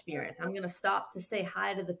enjoy the experience. I'm going to stop to say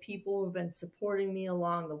hi to the people who've been supporting me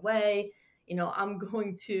along the way. I'm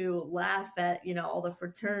going to laugh at, all the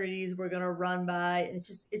fraternities we're going to run by. And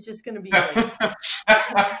it's just going to be like,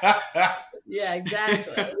 yeah,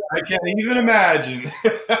 exactly. I can't even imagine.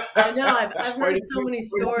 I know. I've heard so many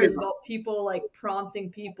stories about people like prompting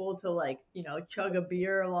people to like, chug a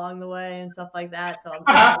beer along the way and stuff like that. So I'm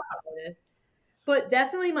excited. But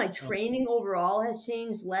definitely my training overall has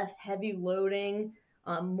changed, less heavy loading.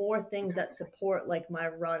 more things that support like my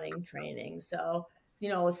running training. So,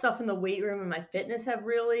 stuff in the weight room and my fitness have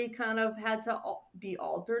really kind of had to be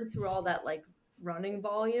altered through all that like running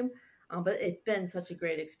volume. But it's been such a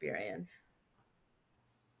great experience.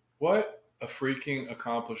 What a freaking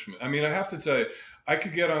accomplishment. I mean, I have to tell you, I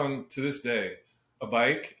could get on to this day a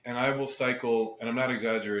bike and I will cycle, and I'm not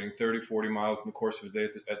exaggerating, 30, 40 miles in the course of a day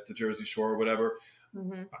at the Jersey Shore or whatever.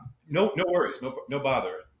 Mm-hmm. No worries, no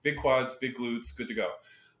bother. Big quads, big glutes, good to go.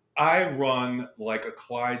 I run like a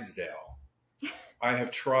Clydesdale. I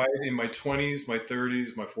have tried in my 20s, my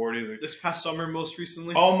 30s, my 40s. This past summer, most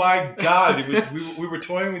recently. Oh my God. It was, we were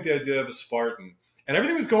toying with the idea of a Spartan, and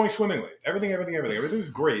everything was going swimmingly. Everything was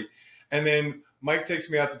great. And then Mike takes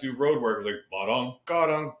me out to do road work. He's like, God.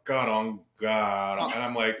 And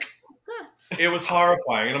I'm like, it was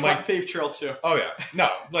horrifying. And I'm like, paved trail too. oh yeah. No,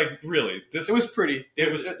 like really. It was pretty.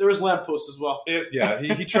 There was lampposts as well.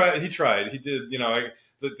 He tried. He did,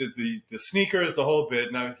 the sneakers, the whole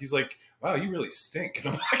bit. Now he's like, wow, you really stink.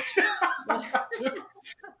 And I'm like,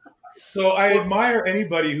 so I admire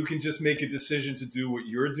anybody who can just make a decision to do what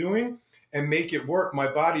you're doing and make it work.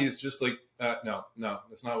 My body is just like, no,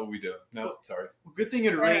 that's not what we do. No, sorry. Well, good thing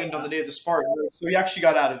it rained on the day of the Spartan, so we actually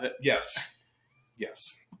got out of it. Yes.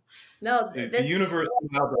 No, the universe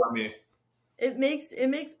smiled on me. It makes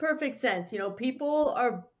perfect sense. People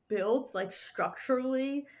are built like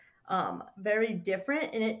structurally very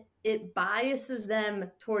different, and it biases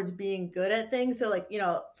them towards being good at things. So like,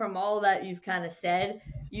 from all that you've kind of said,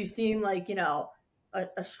 you seem like,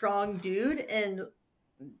 a strong dude, and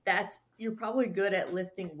you're probably good at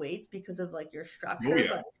lifting weights because of like your structure. Oh, yeah.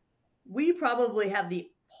 But we probably have the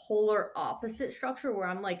polar opposite structure where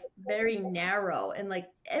I'm like very narrow, and like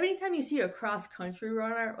every time you see a cross country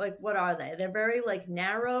runner, like what are they? They're very like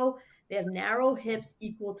narrow. They have narrow hips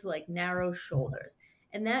equal to like narrow shoulders,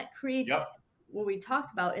 and that creates what we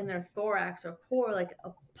talked about in their thorax or core, like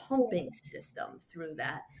a pumping system through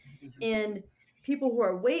that. And people who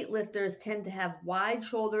are weightlifters tend to have wide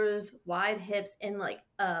shoulders, wide hips, and like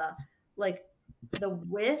the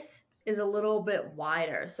width is a little bit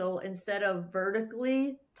wider. So instead of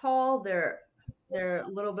vertically tall, they're a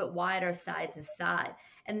little bit wider side to side.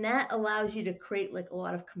 And that allows you to create like a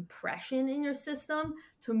lot of compression in your system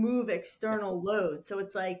to move external loads. So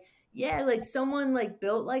it's like, yeah, like someone like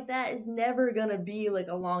built like that is never going to be like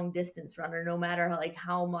a long distance runner, no matter like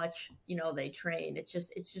how much, they train. It's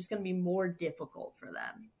just going to be more difficult for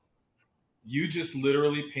them. You just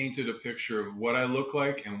literally painted a picture of what I look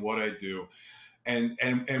like and what I do. And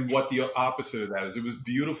what the opposite of that is. It was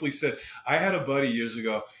beautifully said. I had a buddy years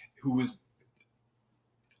ago who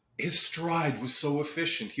his stride was so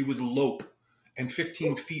efficient. He would lope and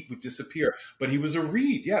 15 feet would disappear. But he was a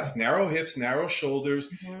reed. Yes, narrow hips, narrow shoulders,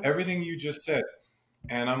 everything you just said.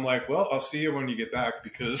 And I'm like, well, I'll see you when you get back,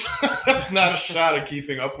 because that's not a shot at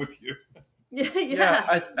keeping up with you.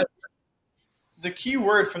 Yeah. The key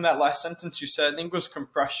word from that last sentence you said, I think, was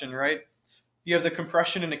compression, right? You have the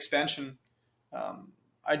compression and expansion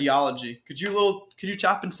ideology. Could you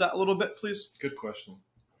tap into that a little bit, please? Good question.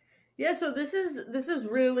 Yeah, so this is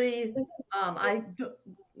really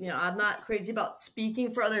I'm not crazy about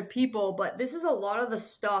speaking for other people, but this is a lot of the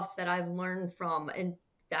stuff that I've learned from, and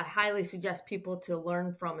I highly suggest people to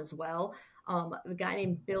learn from as well. The guy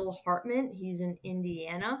named Bill Hartman, he's in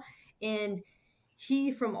Indiana, and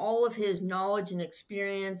he, from all of his knowledge and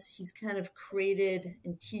experience, he's kind of created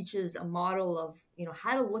and teaches a model of,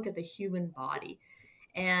 how to look at the human body.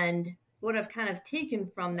 And what I've kind of taken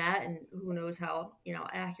from that, and who knows how,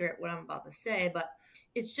 accurate what I'm about to say, but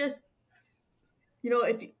it's just,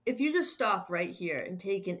 if you just stop right here and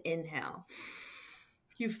take an inhale,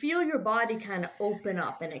 you feel your body kind of open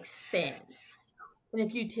up and expand. And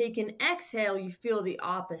if you take an exhale, you feel the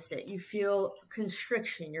opposite. You feel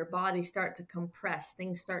constriction. Your body start to compress.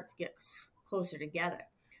 Things start to get closer together.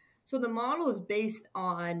 So the model is based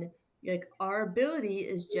on like our ability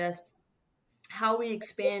is just how we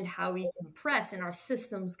expand, how we compress, and our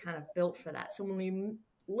system's kind of built for that. So when we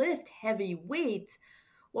lift heavy weights,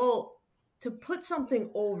 well, to put something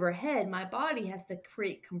overhead, my body has to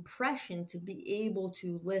create compression to be able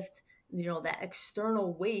to lift, that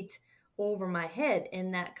external weight over my head.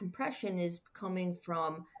 And that compression is coming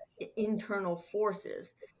from internal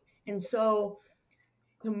forces. And so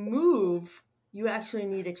to move, you actually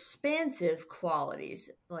need expansive qualities.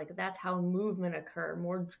 Like that's how movement occur,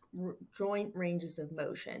 more joint ranges of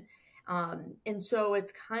motion. And so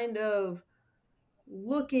it's kind of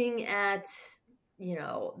looking at,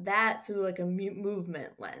 that through like a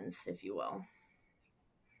movement lens, if you will.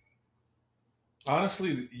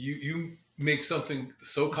 Honestly, you make something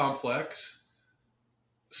so complex,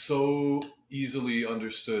 so easily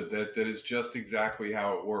understood, that is just exactly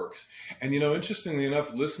how it works. And interestingly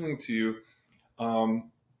enough, listening to you,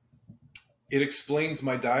 it explains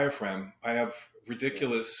my diaphragm. I have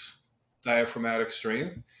ridiculous diaphragmatic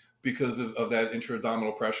strength because of that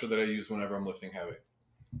intra-abdominal pressure that I use whenever I'm lifting heavy.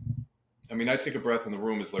 I mean, I take a breath in the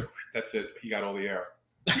room, it's like, that's it, he got all the air.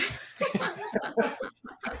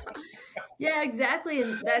 Yeah, exactly.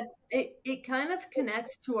 And that it kind of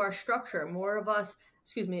connects to our structure. More of us,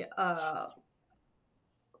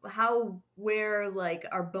 where like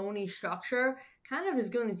our bony structure kind of is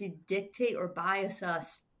going to dictate or bias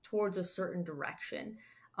us towards a certain direction.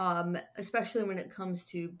 Especially when it comes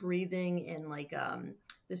to breathing and like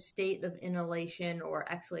the state of inhalation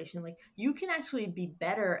or exhalation. Like you can actually be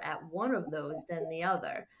better at one of those than the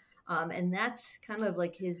other. And that's kind of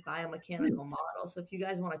like his biomechanical model. So if you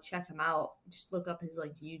guys want to check him out, just look up his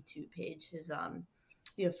like YouTube page. His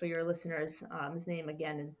for your listeners, his name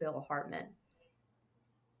again is Bill Hartman.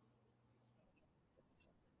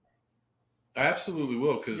 I absolutely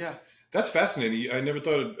will, because that's fascinating. I never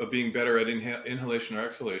thought of being better at inhalation or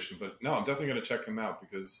exhalation, but no, I'm definitely going to check him out,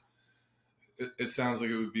 because it sounds like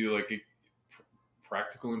it would be like a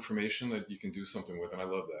practical information that you can do something with, and I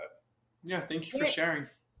love that. Yeah, thank you for sharing.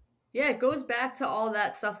 Yeah, it goes back to all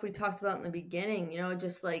that stuff we talked about in the beginning,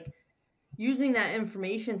 just like using that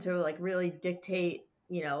information to like really dictate,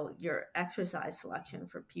 your exercise selection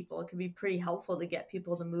for people. It can be pretty helpful to get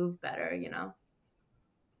people to move better,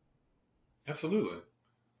 Absolutely.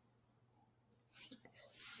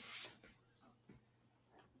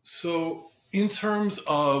 So, in terms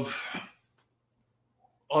of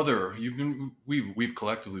we've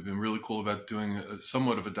collectively been really cool about doing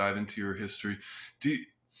somewhat of a dive into your history.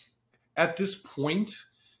 At this point,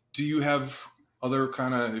 do you have other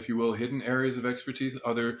kind of, if you will, hidden areas of expertise,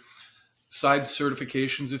 other side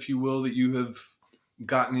certifications, if you will, that you have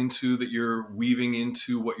gotten into, that you're weaving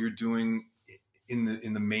into what you're doing in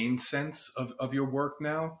the main sense of your work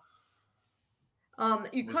now?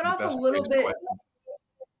 You cut off a little bit.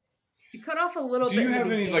 You cut off a little bit. Do you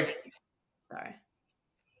have any Sorry.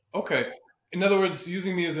 Okay. In other words,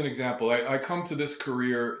 using me as an example, I come to this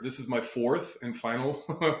career. This is my fourth and final,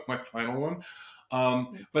 my final one.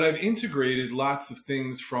 But I've integrated lots of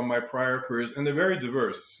things from my prior careers, and they're very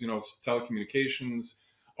diverse. Telecommunications,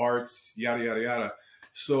 arts, yada yada yada.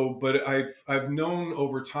 So, but I've known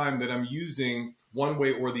over time that I'm using one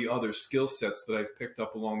way or the other skill sets that I've picked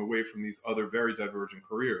up along the way from these other very divergent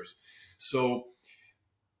careers. So,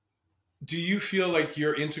 do you feel like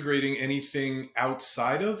you're integrating anything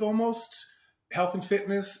outside of almost health and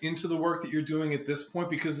fitness into the work that you're doing at this point?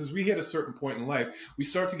 Because as we hit a certain point in life, we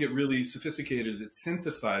start to get really sophisticated at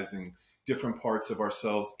synthesizing different parts of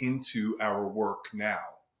ourselves into our work now.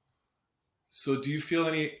 So do you feel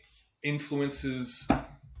any influences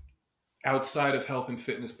outside of health and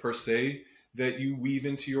fitness per se that you weave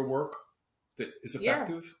into your work that is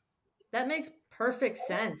effective? Yeah, that makes perfect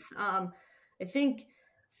sense. I think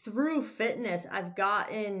through fitness, I've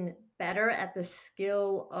gotten better at the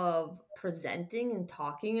skill of presenting and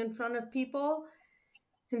talking in front of people.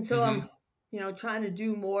 And so I'm, trying to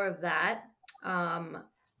do more of that.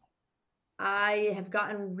 I have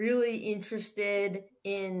gotten really interested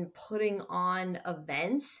in putting on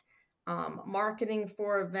events, marketing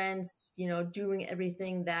for events, doing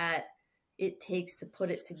everything that it takes to put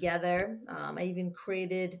it together. I even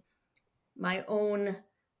created my own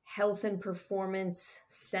health and performance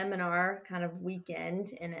seminar kind of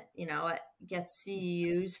weekend, and it gets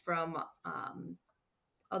CEUs from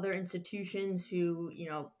other institutions who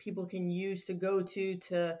people can use to go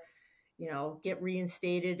to get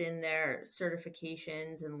reinstated in their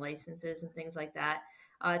certifications and licenses and things like that.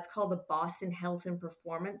 It's called the Boston Health and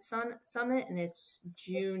Performance Summit, and it's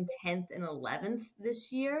June 10th and 11th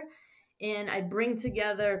this year. And I bring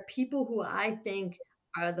together people who I think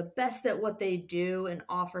are the best at what they do and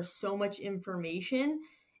offer so much information.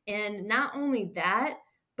 And not only that,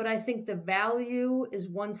 but I think the value is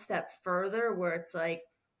one step further, where it's like,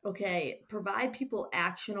 okay, provide people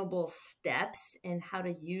actionable steps and how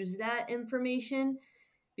to use that information,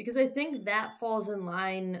 because I think that falls in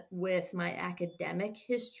line with my academic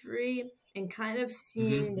history and kind of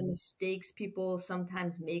seeing the mistakes people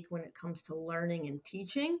sometimes make when it comes to learning and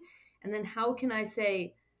teaching. And then how can I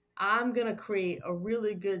say, I'm going to create a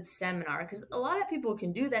really good seminar? Because a lot of people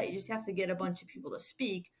can do that. You just have to get a bunch of people to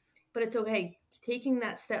speak. But it's okay, taking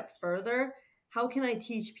that step further, how can I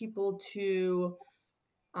teach people to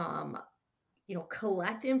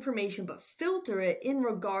collect information, but filter it in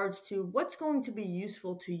regards to what's going to be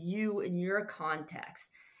useful to you in your context?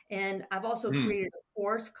 And I've also created a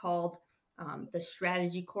course called the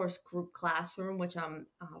strategy course group classroom, which I'm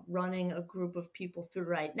running a group of people through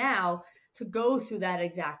right now to go through that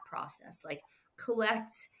exact process. Like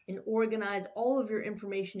collect and organize all of your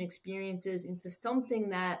information experiences into something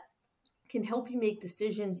that can help you make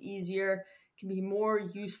decisions easier, can be more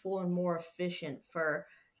useful and more efficient for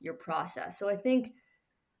your process. So I think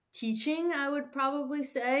teaching, I would probably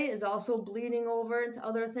say, is also bleeding over into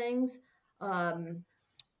other things.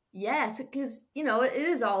 Yes, because it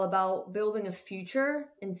is all about building a future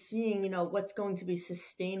and seeing what's going to be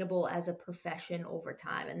sustainable as a profession over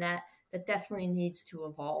time, and that definitely needs to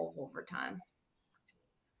evolve over time.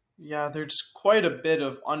 Yeah, there's quite a bit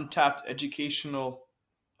of untapped educational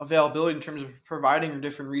availability in terms of providing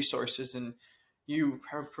different resources, and you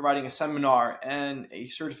are providing a seminar and a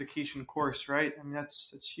certification course, right? I mean,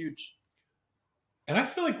 that's huge. And I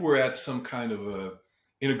feel like we're at some kind of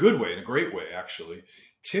in a good way, in a great way, actually,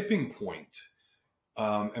 tipping point.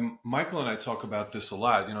 And Michael and I talk about this a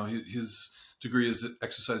lot. His degree is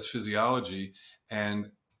exercise physiology,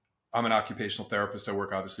 and I'm an occupational therapist. I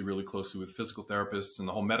work obviously really closely with physical therapists and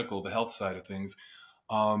the whole the health side of things.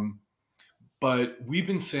 But we've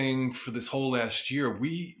been saying for this whole last year,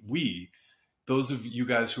 those of you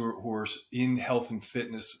guys who are in health and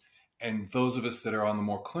fitness, and those of us that are on the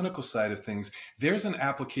more clinical side of things, there's an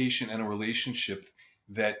application and a relationship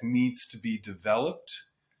that needs to be developed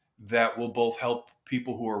that will both help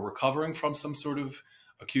people who are recovering from some sort of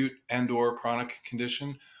acute and or chronic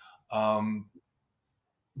condition,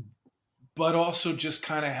 but also just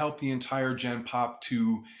kind of help the entire Gen Pop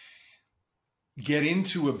to get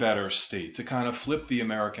into a better state, to kind of flip the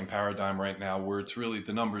American paradigm right now where it's really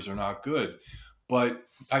the numbers are not good. But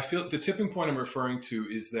I feel the tipping point I'm referring to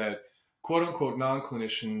is that quote unquote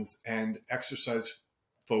non-clinicians and exercise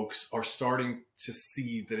folks are starting to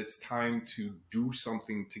see that it's time to do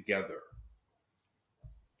something together.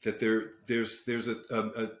 That there's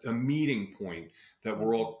a meeting point that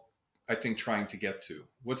we're all, I think, trying to get to.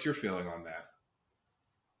 What's your feeling on that?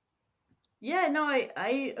 Yeah, no,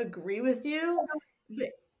 I agree with you. But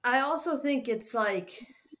I also think it's like,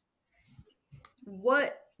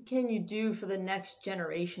 what can you do for the next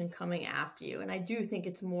generation coming after you? And I do think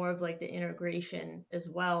it's more of like the integration as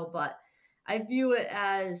well. But I view it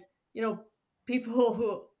as, people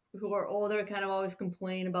who are older kind of always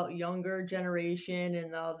complain about younger generation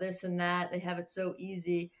and all this and that. They have it so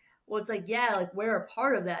easy. Well, it's like, yeah, like we're a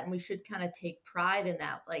part of that, and we should kind of take pride in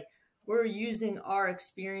that. Like we're using our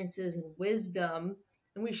experiences and wisdom,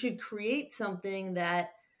 and we should create something that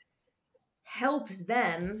helps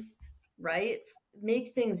them, right?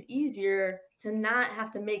 Make things easier to not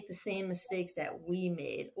have to make the same mistakes that we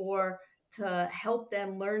made, or to help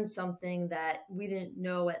them learn something that we didn't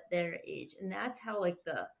know at their age. And that's how like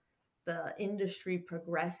the industry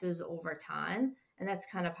progresses over time. And that's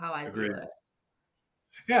kind of how I view Agreed. it.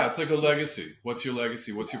 Yeah, it's like a legacy. What's your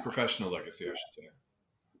legacy? What's your professional legacy, I should say?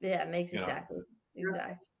 Yeah, it makes You know?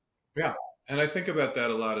 exact. Yeah. And I think about that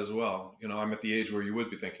a lot as well. I'm at the age where you would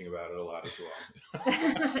be thinking about it a lot as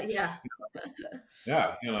well. Yeah.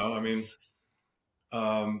 Yeah. I mean,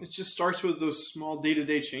 It just starts with those small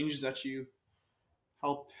day-to-day changes that you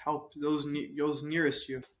help those nearest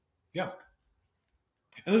you. yeah.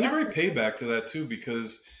 And there's a great payback to that too,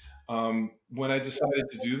 because when I decided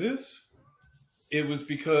to do this, it was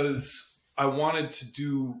because I wanted to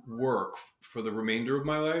do work for the remainder of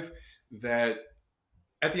my life that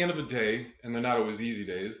at the end of the day, and they're not always easy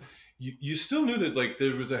days, you still knew that like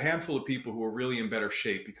there was a handful of people who were really in better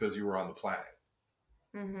shape because you were on the planet.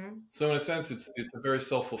 Mm-hmm. So in a sense, it's a very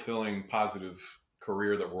self-fulfilling, positive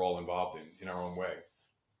career that we're all involved in our own way.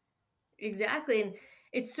 Exactly. And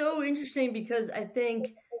it's so interesting because I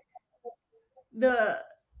think the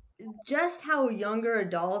just how younger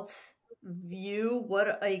adults view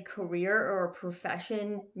what a career or a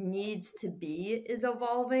profession needs to be is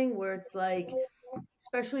evolving, where it's like,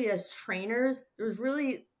 especially as trainers, there's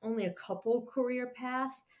really only a couple career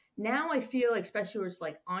paths. Now I feel like, especially where it's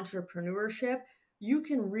like entrepreneurship, you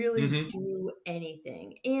can really do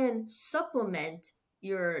anything and supplement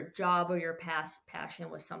your job or your past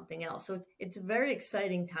passion with something else. So it's a very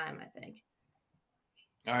exciting time, I think.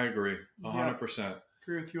 I agree, Yeah, 100%.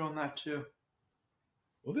 agree with you on that too.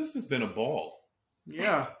 Well, this has been a ball,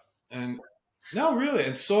 Yeah, and no, really,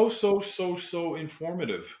 and so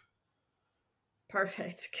informative.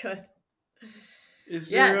 Perfect. Good.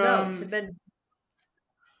 is Yeah, there no, but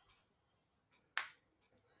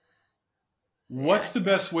What's yeah. the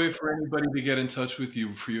best way for anybody to get in touch with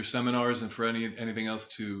you for your seminars and for anything else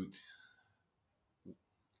to?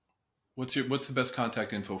 What's the best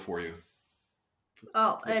contact info for you?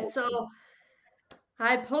 Oh, and so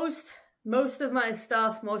I post Most of my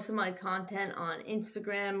stuff, most of my content on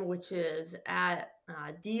Instagram, which is at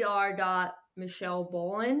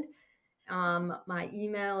dr.michelleboland. My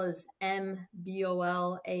email is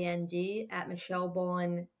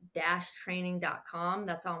mboland@michelleboland-training.com.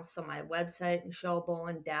 That's also my website,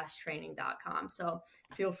 michelleboland-training.com. So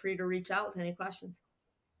feel free to reach out with any questions.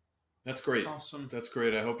 That's great. Awesome. That's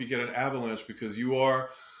great. I hope you get an avalanche, because you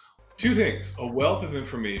are two things: a wealth of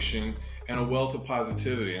information and a wealth of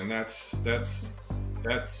positivity, and that's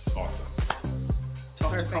awesome.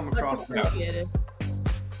 Tough to come across. Appreciated.